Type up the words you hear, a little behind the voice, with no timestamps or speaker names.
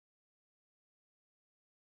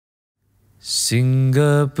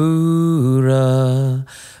Singapura,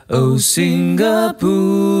 oh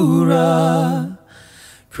Singapura,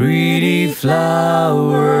 pretty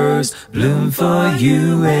flowers bloom for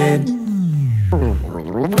you and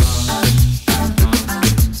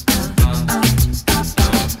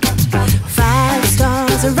 5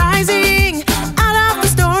 stars are rising out of the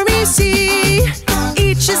stormy sea.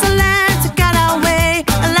 Each is a land to guide our way,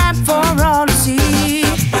 a land for all to see.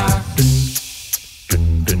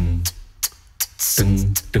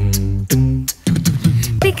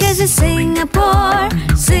 Because in Singapore,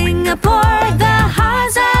 Singapore, the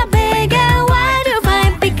hearts are big and wide to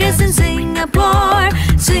find. Because in Singapore,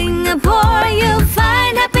 Singapore, you'll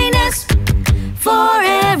find happiness for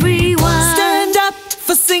everyone. Stand up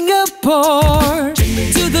for Singapore,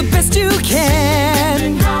 do the best you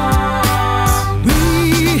can.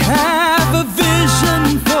 We have a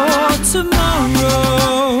vision for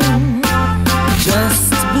tomorrow.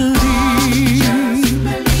 Just believe,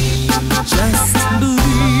 just believe.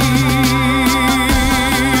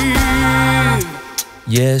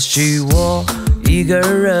 也许我一个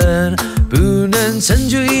人不能成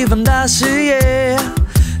就一番大事业，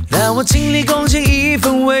但我尽力贡献一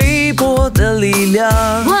份微薄的力量。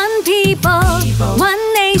One people, one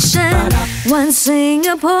nation, one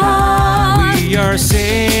Singapore. We are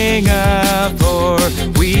Singapore,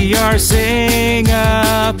 we are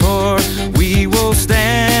Singapore. We will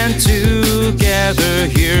stand together,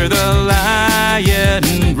 hear the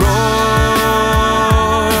lion roar.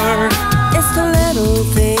 It's the little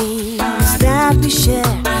things that we share,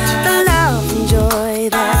 the love and joy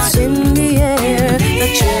that's in the air,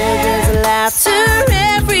 the children's laughter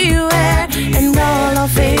everywhere, and all our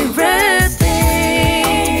favorite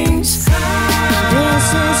things.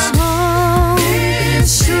 This is home,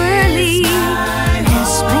 surely,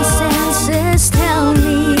 as my senses tell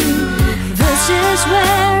me. This is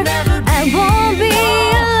where I won't be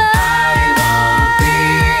alone.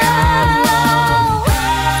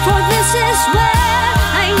 For this is where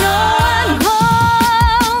I know I'm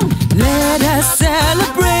home. Let us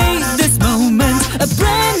celebrate this moment. A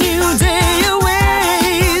brand new day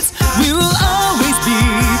awaits. We will always be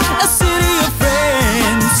a city of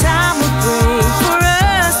friends. Time will break for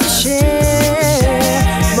us to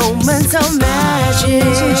share moments of magic.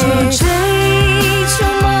 追求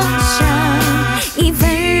梦想，一份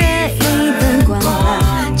热一份光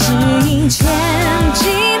芒，指引前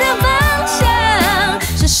进的方向，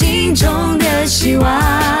是心中的希望。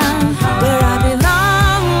Where I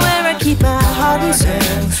belong, where I keep my heart in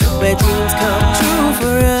turn, where dreams come true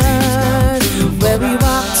for us, where we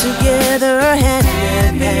walk together hand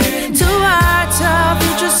in hand towards our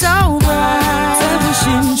future so bright. 在我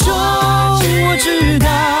心中，我知道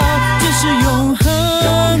这是永恒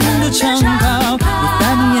的长跑。With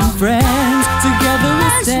family and friends, together we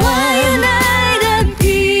stand. One united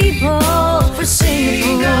people for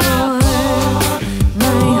Singapore,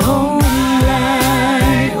 my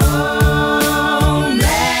homeland.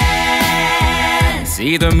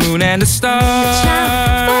 See the moon and the stars.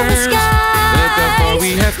 For the skies, Look up what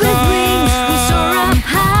we have with wings we soar up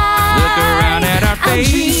high. Look around at our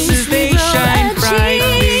faces, they shine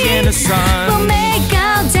brightly in the We'll sun. make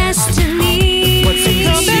our destiny. What do you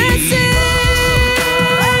Come see? and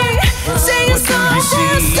sing a What do song you for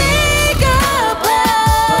see?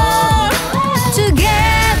 Singapore.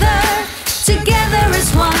 Together, together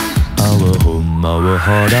as one. Our home, our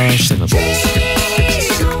heart, our Singapore.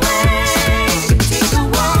 Take a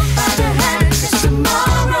walk by the hand, 'cause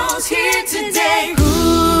tomorrow's here today.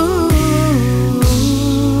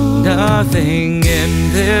 Nothing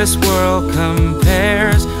in this world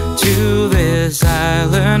compares to this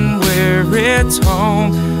island where it's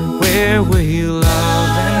home, where we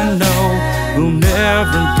love and